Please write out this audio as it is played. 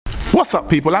What's up,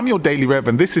 people? I'm your Daily Rev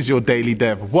and this is your Daily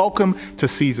Dev. Welcome to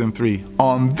Season 3.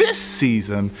 On this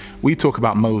season, we talk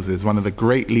about Moses, one of the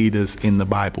great leaders in the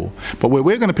Bible. But where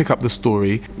we're going to pick up the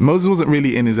story, Moses wasn't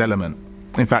really in his element.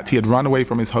 In fact, he had run away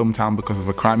from his hometown because of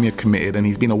a crime he had committed, and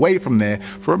he's been away from there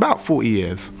for about 40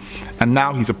 years. And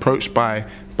now he's approached by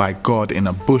God in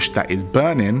a bush that is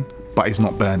burning, but is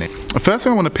not burning. The first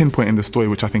thing I want to pinpoint in the story,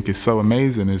 which I think is so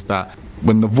amazing, is that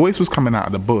when the voice was coming out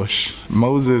of the bush,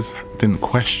 Moses didn't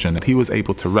question it. He was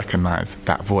able to recognize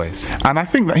that voice. And I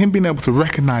think that him being able to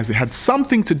recognize it had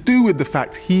something to do with the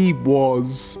fact he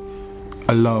was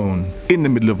alone in the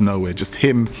middle of nowhere, just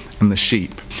him and the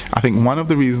sheep. I think one of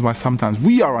the reasons why sometimes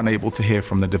we are unable to hear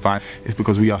from the divine is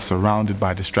because we are surrounded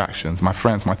by distractions. My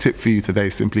friends, my tip for you today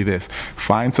is simply this: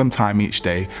 find some time each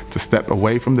day to step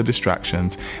away from the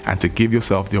distractions and to give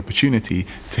yourself the opportunity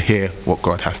to hear what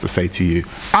God has to say to you.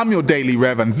 I'm your Daily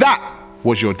Rev and that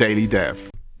was your Daily Dev.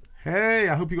 Hey,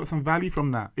 I hope you got some value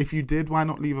from that. If you did, why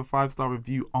not leave a 5-star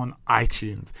review on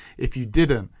iTunes? If you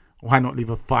didn't, why not leave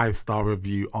a 5-star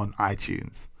review on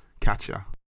iTunes? Catch ya.